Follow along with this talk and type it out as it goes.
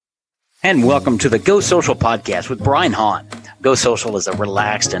And welcome to the Go Social podcast with Brian Hahn. Go Social is a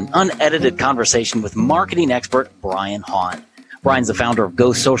relaxed and unedited conversation with marketing expert Brian Hahn. Brian's the founder of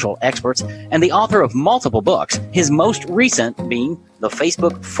Go Social Experts and the author of multiple books, his most recent being The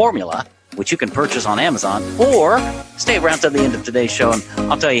Facebook Formula, which you can purchase on Amazon, or stay around to the end of today's show and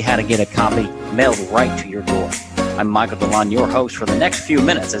I'll tell you how to get a copy mailed right to your door. I'm Michael DeLon, your host for the next few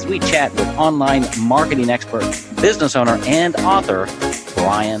minutes as we chat with online marketing expert, business owner, and author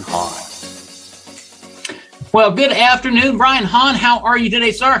Brian Hahn. Well, good afternoon, Brian Hahn. How are you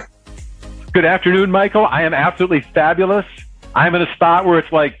today, sir? Good afternoon, Michael. I am absolutely fabulous. I'm in a spot where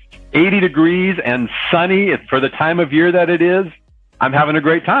it's like 80 degrees and sunny for the time of year that it is. I'm having a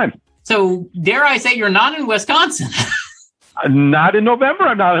great time. So dare I say you're not in Wisconsin? Not in November.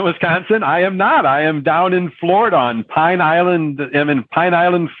 I'm not in Wisconsin. I am not. I am down in Florida on Pine Island. I'm in Pine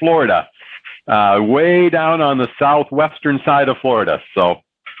Island, Florida, way down on the southwestern side of Florida. So.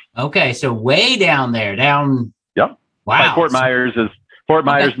 Okay, so way down there, down. Yep. Wow. Like Fort Myers,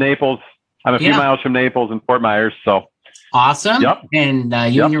 Naples. I'm a few miles from Naples and Fort Myers. So awesome. Yep. And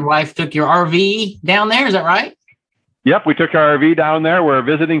you and your wife took your RV down there. Is that right? Yep. We took our RV down there. We're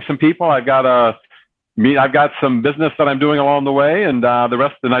visiting some people. I've got some business that I'm doing along the way, and the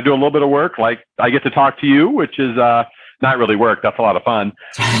rest. And I do a little bit of work. Like I get to talk to you, which is not really work. That's a lot of fun,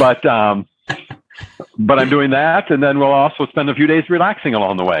 but. But I'm doing that, and then we'll also spend a few days relaxing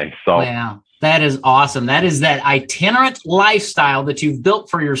along the way. So, wow, that is awesome. That is that itinerant lifestyle that you've built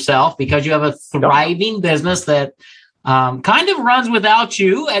for yourself because you have a thriving business that kind of runs without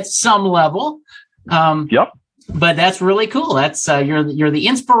you at some level. But that's really cool. That's you're the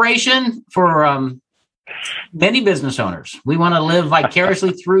inspiration for many business owners. We want to live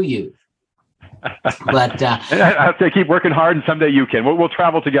vicariously through you. But I have to keep working hard, and someday you can. We'll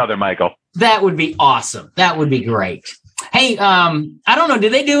travel together, Michael. That would be awesome. That would be great. Hey, I don't know.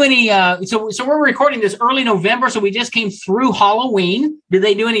 Did they do any? So we're recording this early November, so we just came through Halloween. Did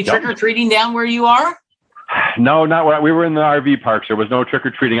they do any trick or treating down where you are? No, not where we were in the RV park. So there was no trick or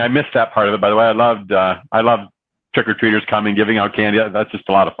treating. I missed that part of it. By the way, I loved trick or treaters coming, giving out candy. That's just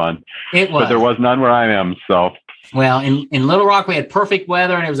a lot of fun. It was, but there was none where I am. So. Well, in Little Rock, we had perfect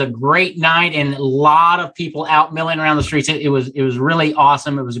weather, and it was a great night, and a lot of people out milling around the streets. It was really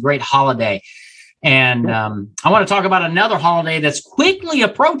awesome. It was a great holiday, and I want to talk about another holiday that's quickly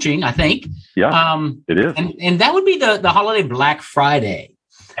approaching. I think, it is, and that would be the holiday Black Friday,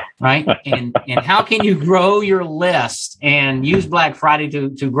 right? and how can you grow your list and use Black Friday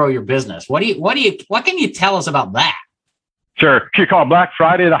to grow your business? What can you tell us about that? Sure. You call Black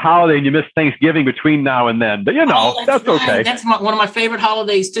Friday the holiday and you miss Thanksgiving between now and then. But, that's right. Okay. That's one of my favorite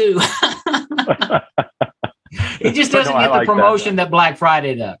holidays, too. It just doesn't get the promotion that Black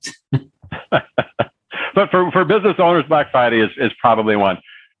Friday does. But for business owners, Black Friday is probably one.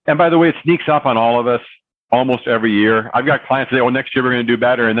 And by the way, it sneaks up on all of us almost every year. I've got clients that say, next year we're going to do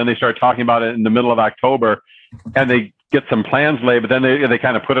better. And then they start talking about it in the middle of October and they get some plans laid, but then they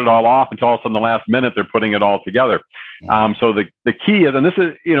kind of put it all off until all of a sudden the last minute they're putting it all together. So the key is, and this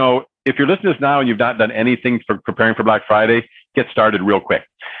is, if you're listening to this now and you've not done anything for preparing for Black Friday, get started real quick.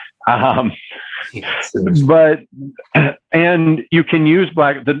 And you can use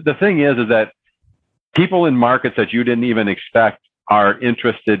the thing is that people in markets that you didn't even expect are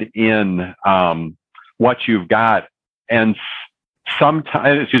interested in what you've got. And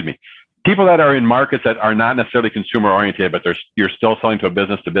people that are in markets that are not necessarily consumer oriented, but you're still selling to a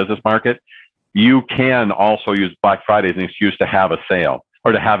business to business market, you can also use Black Friday as an excuse to have a sale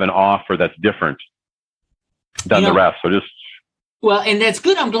or to have an offer that's different than the rest. So well, and that's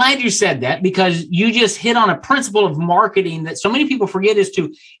good. I'm glad you said that because you just hit on a principle of marketing that so many people forget is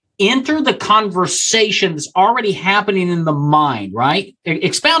to enter the conversation that's already happening in the mind, right?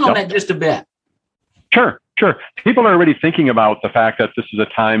 Expound on that just a bit. Sure. People are already thinking about the fact that this is a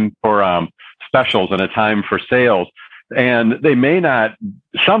time for specials and a time for sales. And they may not,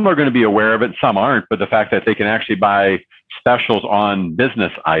 some are going to be aware of it, some aren't, but the fact that they can actually buy specials on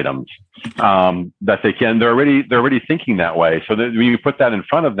business items that they can, they're already thinking that way. So that when you put that in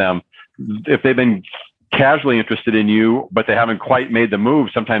front of them, if they've been casually interested in you, but they haven't quite made the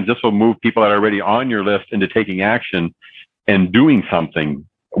move, sometimes this will move people that are already on your list into taking action and doing something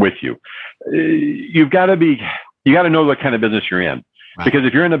with you. You got to know what kind of business you're in. Right. Because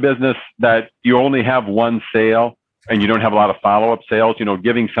if you're in a business that you only have one sale and you don't have a lot of follow-up sales,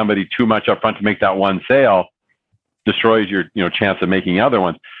 giving somebody too much upfront to make that one sale destroys your, chance of making other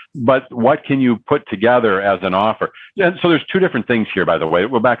ones. But what can you put together as an offer? And so there's two different things here, by the way.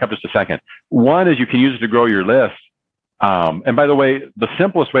 We'll back up just a second. One is you can use it to grow your list. And by the way, the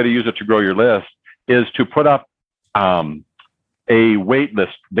simplest way to use it to grow your list is to put up a a wait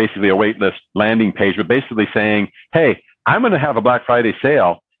list, basically a wait list landing page, but basically saying, hey, I'm going to have a Black Friday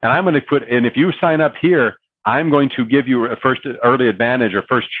sale, and I'm going to put, and if you sign up here, I'm going to give you a first early advantage or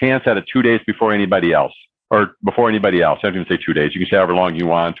first chance at it 2 days before anybody else, or before anybody else. I don't even say 2 days. You can say however long you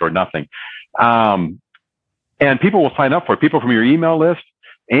want or nothing. And people will sign up for it. People from your email list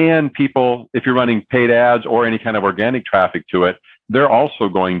and people, if you're running paid ads or any kind of organic traffic to it, they're also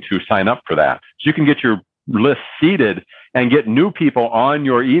going to sign up for that. So you can get your list seeded and get new people on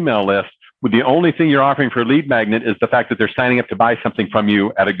your email list with the only thing you're offering for lead magnet is the fact that they're signing up to buy something from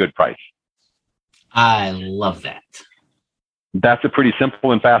you at a good price. I love that. That's a pretty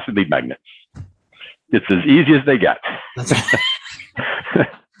simple and fast lead magnet. It's as easy as they get. That's right.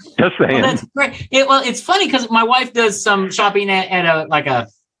 Just saying. Well, that's great. It's funny because my wife does some shopping at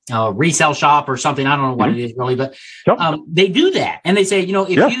a resale shop or something. I don't know what it is really, but they do that. And they say, if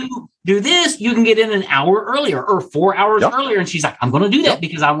you do this, you can get in an hour earlier or 4 hours earlier. And she's like, I'm going to do that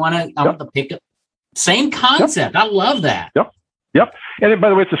because I want to pick up. Same concept. I love that. Yep. And by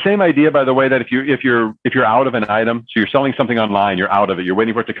the way, it's the same idea, by the way, that if you're out of an item, so you're selling something online, you're out of it, you're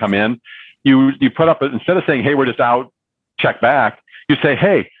waiting for it to come in, you put up, instead of saying, hey, we're just out, check back, you say,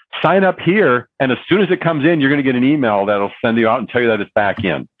 hey, sign up here. And as soon as it comes in, you're going to get an email that'll send you out and tell you that it's back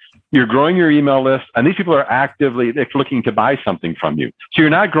in. You're growing your email list, and these people are actively looking to buy something from you. So you're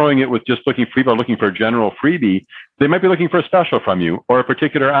not growing it with just people are looking for a general freebie. They might be looking for a special from you or a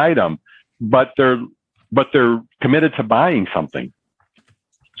particular item, but they're committed to buying something.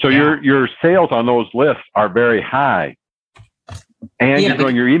 So your sales on those lists are very high. And you're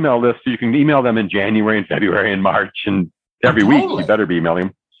growing your email list, so you can email them in January and February and March and every week. You better be emailing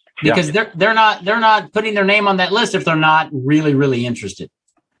them. Because they're not putting their name on that list if they're not really, really interested.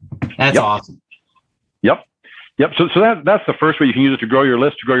 That's awesome. Yep. So that's the first way you can use it to grow your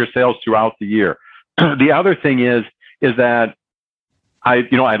list, to grow your sales throughout the year. The other thing is that I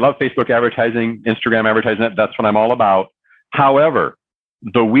love Facebook advertising, Instagram advertising. That's what I'm all about. However,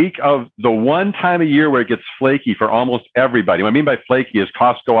 the one time a year where it gets flaky for almost everybody. What I mean by flaky is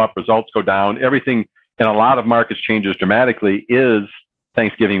costs go up, results go down. Everything in a lot of markets changes dramatically is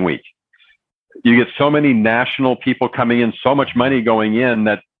Thanksgiving week. You get so many national people coming in, so much money going in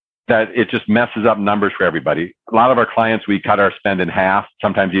that it just messes up numbers for everybody. A lot of our clients, we cut our spend in half,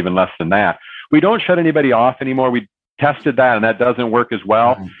 sometimes even less than that. We don't shut anybody off anymore. We tested that and that doesn't work as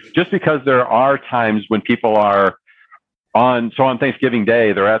well. Just because there are times when people are on Thanksgiving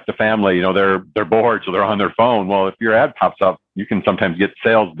Day, they're at the family, they're bored, so they're on their phone. Well, if your ad pops up, you can sometimes get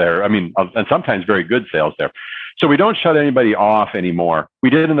sales there. I mean, and sometimes very good sales there. So we don't shut anybody off anymore. We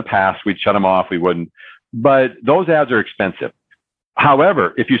did in the past. We'd shut them off. We wouldn't. But those ads are expensive.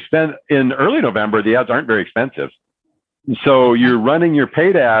 However, if you spend in early November, the ads aren't very expensive. So you're running your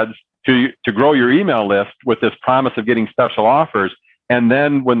paid ads to grow your email list with this promise of getting special offers. And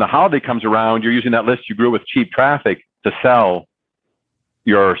then when the holiday comes around, you're using that list you grew with cheap traffic to sell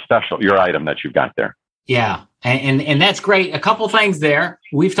your item that you've got there. Yeah. And that's great. A couple things there.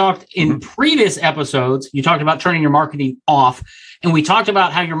 We've talked in previous episodes, you talked about turning your marketing off. And we talked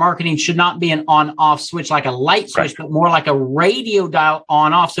about how your marketing should not be an on-off switch like a light switch, but more like a radio dial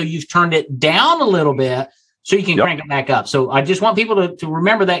on-off. So you've turned it down a little bit so you can crank it back up. So I just want people to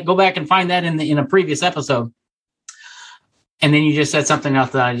remember that. Go back and find that in a previous episode. And then you just said something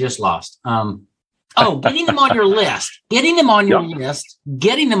else that I just lost. Getting them on your list. Getting them on your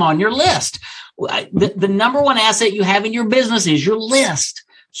list. The number one asset you have in your business is your list.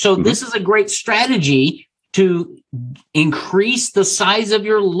 So this is a great strategy to increase the size of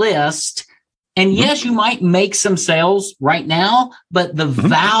your list. And yes, you might make some sales right now, but the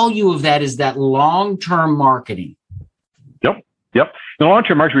value of that is that long-term marketing. Yep. In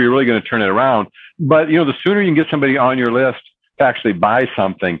long-term marketing, you're really going to turn it around. But, the sooner you can get somebody on your list to actually buy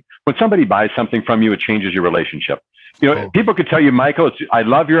something, when somebody buys something from you, it changes your relationship. People could tell you, Michael, I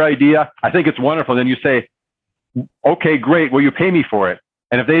love your idea. I think it's wonderful. Then you say, okay, great. Will you pay me for it?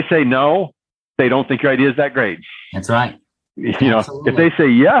 And if they say no, they don't think your idea is that great. That's right. If they say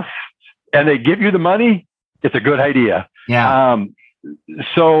yes and they give you the money, it's a good idea. Yeah.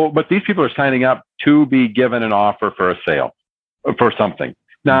 But these people are signing up to be given an offer for a sale, for something.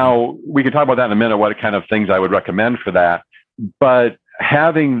 Now, we can talk about that in a minute, what kind of things I would recommend for that. But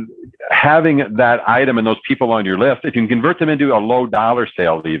having that item and those people on your list, if you can convert them into a low dollar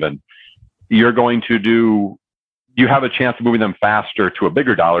sale, even, you have a chance of moving them faster to a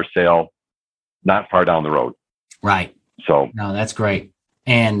bigger dollar sale, not far down the road. Right. So, no, that's great.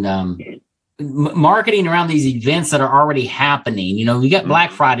 And marketing around these events that are already happening. You got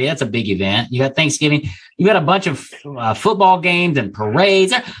Black Friday. That's a big event. You got Thanksgiving. You got a bunch of football games and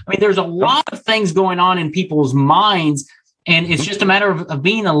parades. I mean, there's a lot of things going on in people's minds. And it's just a matter of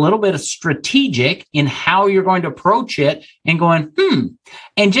being a little bit strategic in how you're going to approach it and going,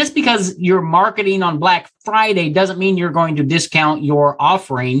 And just because you're marketing on Black Friday doesn't mean you're going to discount your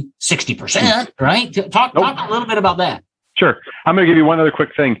offering 60%, right? Talk a little bit about that. Sure. I'm going to give you one other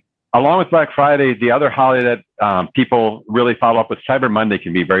quick thing. Along with Black Friday, the other holiday that people really follow up with, Cyber Monday,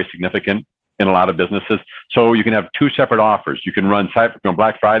 can be very significant in a lot of businesses. So you can have two separate offers. You can run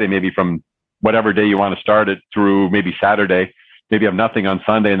Black Friday, maybe from whatever day you want to start it through maybe Saturday, maybe have nothing on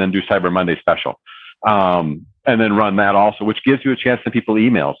Sunday, and then do Cyber Monday special. And then run that also, which gives you a chance to people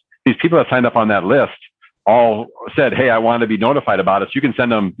emails. These people that signed up on that list all said, hey, I want to be notified about it. So you can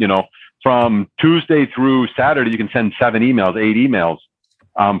send them, from Tuesday through Saturday, you can send 8 emails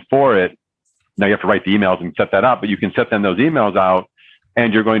for it. Now you have to write the emails and set that up, but you can set them those emails out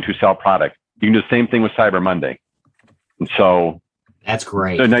and you're going to sell product. You can do the same thing with Cyber Monday. And so that's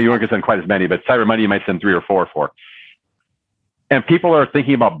great. So now you aren't going to send quite as many, but Cyber Monday, you might send 3 or 4 for. And people are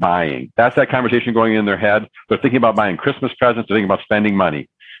thinking about buying. That's that conversation going in their head. They're thinking about buying Christmas presents. They're thinking about spending money.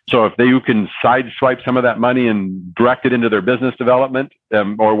 So if you can sideswipe some of that money and direct it into their business development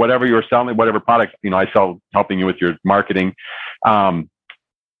or whatever you're selling, whatever product, I sell, helping you with your marketing.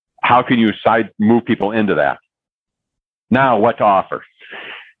 How can you move people into that? Now, what to offer?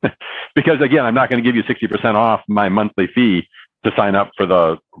 Because again, I'm not going to give you 60% off my monthly fee to sign up for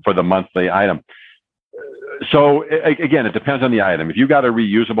the monthly item. So again, it depends on the item. If you got a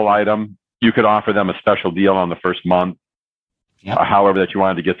reusable item, you could offer them a special deal on the first month, however that you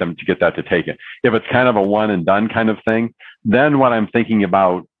wanted to get them to get that to take it. If it's kind of a one and done kind of thing, then what I'm thinking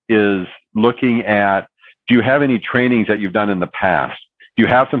about is looking at, do you have any trainings that you've done in the past? Do you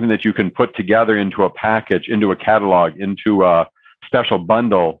have something that you can put together into a package, into a catalog, into a special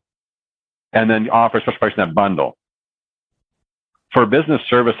bundle, and then offer a special price in that bundle? For business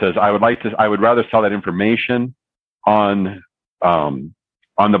services, I would rather sell that information on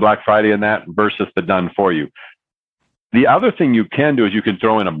the Black Friday and that versus the done for you. The other thing you can do is you can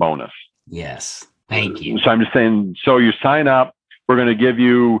throw in a bonus. Yes. Thank you. So I'm just saying, so you sign up, we're going to give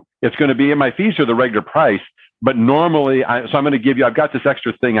you, it's going to be, my fees are the regular price, but normally, I'm going to give you, I've got this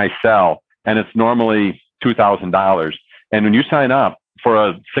extra thing I sell and it's normally $2,000. And when you sign up for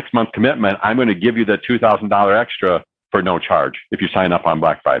a 6-month commitment, I'm going to give you the $2,000 extra for no charge if you sign up on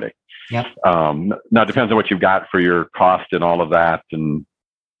Black Friday. Yep. Now it depends on what you've got for your cost and all of that and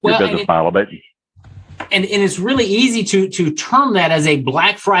your business model. But and it's really easy to term that as a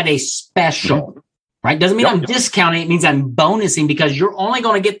Black Friday special, right? Doesn't mean I'm discounting. It means I'm bonusing because you're only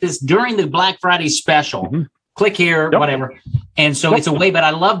going to get this during the Black Friday special. Click here, whatever. And so it's a way, but I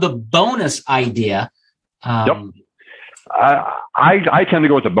love the bonus idea. I tend to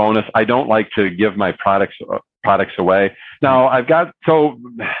go with the bonus. I don't like to give my products away. Now so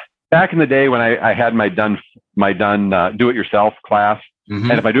back in the day when I had my done do-it-yourself class, and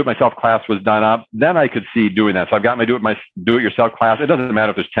if my do-it-myself class was done up, then I could see doing that. So I've got my do-it-yourself class. It doesn't matter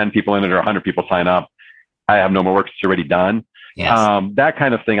if there's 10 people in it or 100 people sign up. I have no more work. It's already done. Yes. That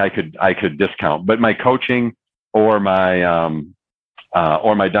kind of thing I could discount. But my coaching or my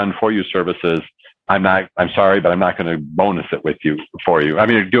done for you services, I'm sorry, but I'm not going to bonus it for you. I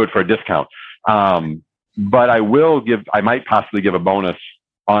mean, do it for a discount. But I might possibly give a bonus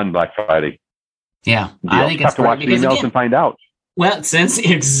on Black Friday. Yeah. I think you have to watch the emails and find out. Well, send some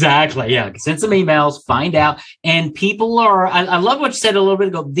emails, find out. And people I love what you said a little bit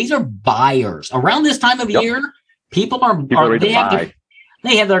ago. These are buyers. Around this time of year, people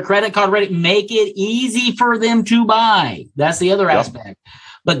they have their credit card ready. Make it easy for them to buy. That's the other aspect.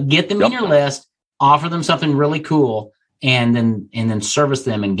 But get them in your list, offer them something really cool, and then service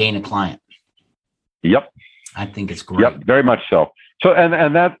them and gain a client. Yep. I think it's great. Yep, very much so. So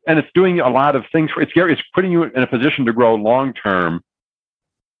and it's doing a lot of things it's putting you in a position to grow long term,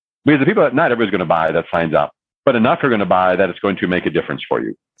 because the people that not everybody's going to buy that signs up, but enough are going to buy that it's going to make a difference for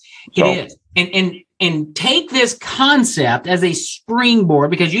you. So, it is. And take this concept as a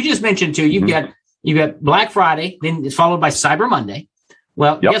springboard, because you just mentioned too, you've got Black Friday, then it's followed by Cyber Monday.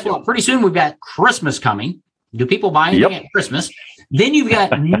 Well, guess what? Pretty soon we've got Christmas coming. Do people buy anything at Christmas? Then you've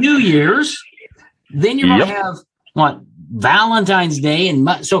got New Year's. Then you're going to have Valentine's Day.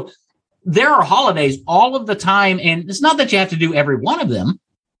 And so there are holidays all of the time. And it's not that you have to do every one of them.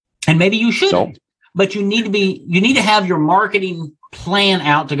 And maybe you shouldn't, but you need to have your marketing plan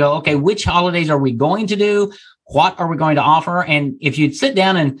out to go, okay, which holidays are we going to do? What are we going to offer? And if you'd sit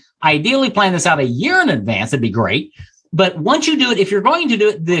down and ideally plan this out a year in advance, that'd be great. But once you do it, if you're going to do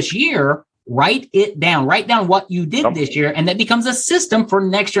it this year, write it down. Write down what you did this year, and that becomes a system for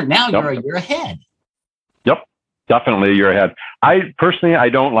next year. Now you're a year ahead. Yep, definitely a year ahead. I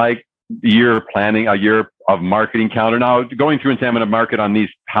don't like year planning, a year of marketing calendar. Now, going through and saying I'm going to market on these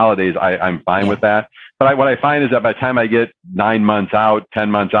holidays, I'm fine with that. But what I find is that by the time I get 9 months out, 10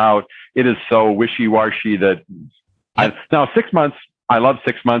 months out, it is so wishy-washy that now 6 months, I love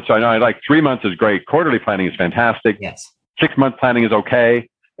 6 months. So I know I like 3 months is great. Quarterly planning is fantastic. Yes. 6 month planning is okay.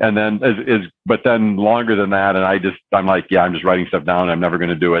 And then but then longer than that. And I'm like, yeah, I'm just writing stuff down. I'm never going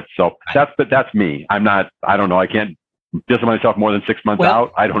to do it. So that's me. I don't know. I can't discipline myself more than 6 months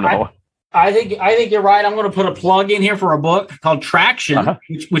out. I don't know. I think you're right. I'm going to put a plug in here for a book called Traction,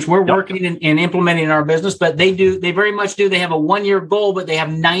 which we're working and implementing in our business. But they very much do. They have a 1 year goal, but they have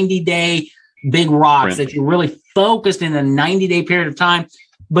 90-day big rocks that you're really focused in a 90-day period of time.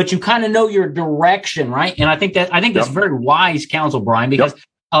 But you kind of know your direction, right? And I think that's very wise counsel, Brian, because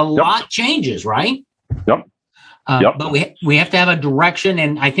a lot changes, right? But we have to have a direction,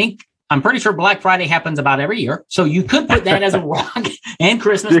 and I'm pretty sure Black Friday happens about every year. So you could put that as a rock, and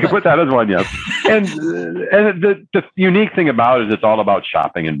Christmas. You can put that as one, yes. And the unique thing about it is it's all about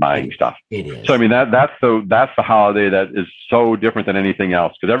shopping and buying stuff. It is. So I mean that's the holiday that is so different than anything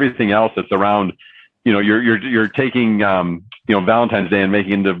else, because everything else that's around, you're taking Valentine's Day and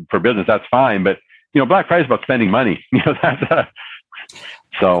making it for business. That's fine, but Black Friday is about spending money.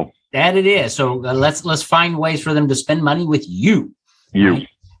 So that it is. So let's find ways for them to spend money with you. Right?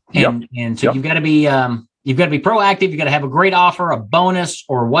 And so you've got to be proactive. You've got to have a great offer, a bonus,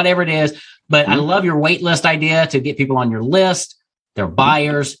 or whatever it is. But I love your wait list idea to get people on your list. They're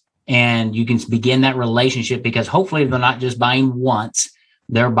buyers, and you can begin that relationship, because hopefully they're not just buying once.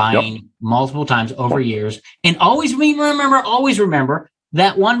 They're buying multiple times over years. And always remember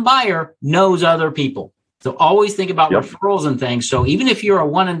that one buyer knows other people. So always think about referrals and things. So even if you're a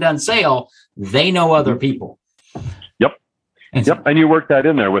one and done sale, they know other people. And you work that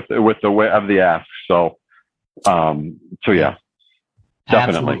in there with the way of the ask. So yeah, definitely.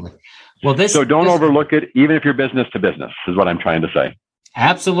 Absolutely. Well, so don't overlook it, even if you're business to business, is what I'm trying to say.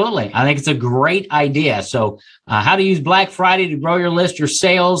 Absolutely. I think it's a great idea. So how to use Black Friday to grow your list, your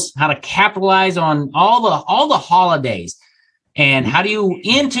sales, how to capitalize on all the holidays, and how do you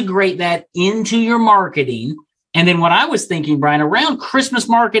integrate that into your marketing? And then what I was thinking, Brian, around Christmas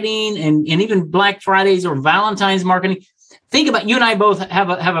marketing and even Black Fridays or Valentine's marketing, think about, you and I both have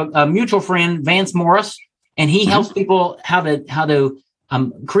a mutual friend, Vance Morris, and he helps people how to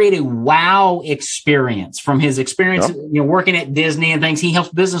create a wow experience from his experience, working at Disney and things. He helps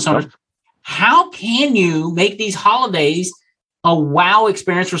business owners. How can you make these holidays a wow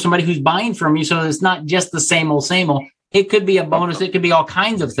experience for somebody who's buying from you, so it's not just the same old, same old? It could be a bonus. It could be all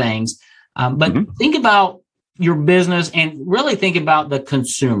kinds of things. But think about your business and really think about the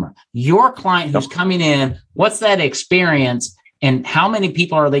consumer, your client who's coming in. What's that experience, and how many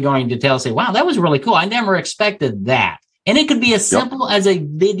people are they going to say, wow, that was really cool. I never expected that. And it could be as simple as a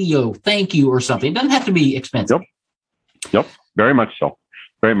video thank you or something. It doesn't have to be expensive. Yep. Very much so.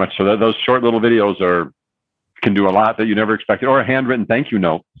 Very much so. Those short little videos can do a lot that you never expected, or a handwritten thank you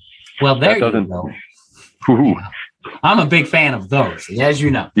note. Well, there you go. Yeah. I'm a big fan of those, as you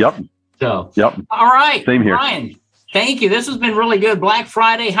know. So, all right. Same here. Brian, thank you. This has been really good. Black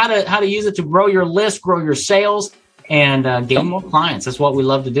Friday, how to use it to grow your list, grow your sales, and gain more clients. That's what we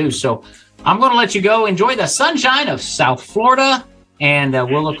love to do. So I'm going to let you go. Enjoy the sunshine of South Florida, and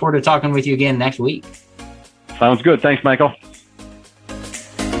we'll look forward to talking with you again next week. Sounds good. Thanks, Michael.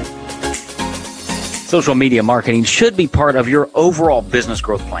 Social media marketing should be part of your overall business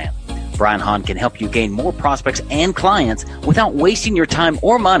growth plan. Brian Hahn can help you gain more prospects and clients without wasting your time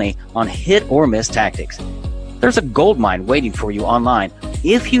or money on hit or miss tactics. There's a gold mine waiting for you online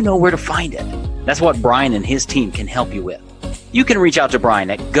if you know where to find it. That's what Brian and his team can help you with. You can reach out to Brian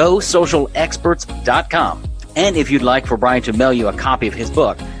at GoSocialExperts.com. And if you'd like for Brian to mail you a copy of his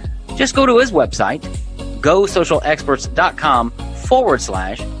book, just go to his website,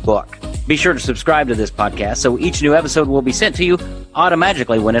 GoSocialExperts.com/book. Be sure to subscribe to this podcast so each new episode will be sent to you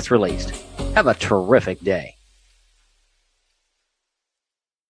automatically when it's released. Have a terrific day.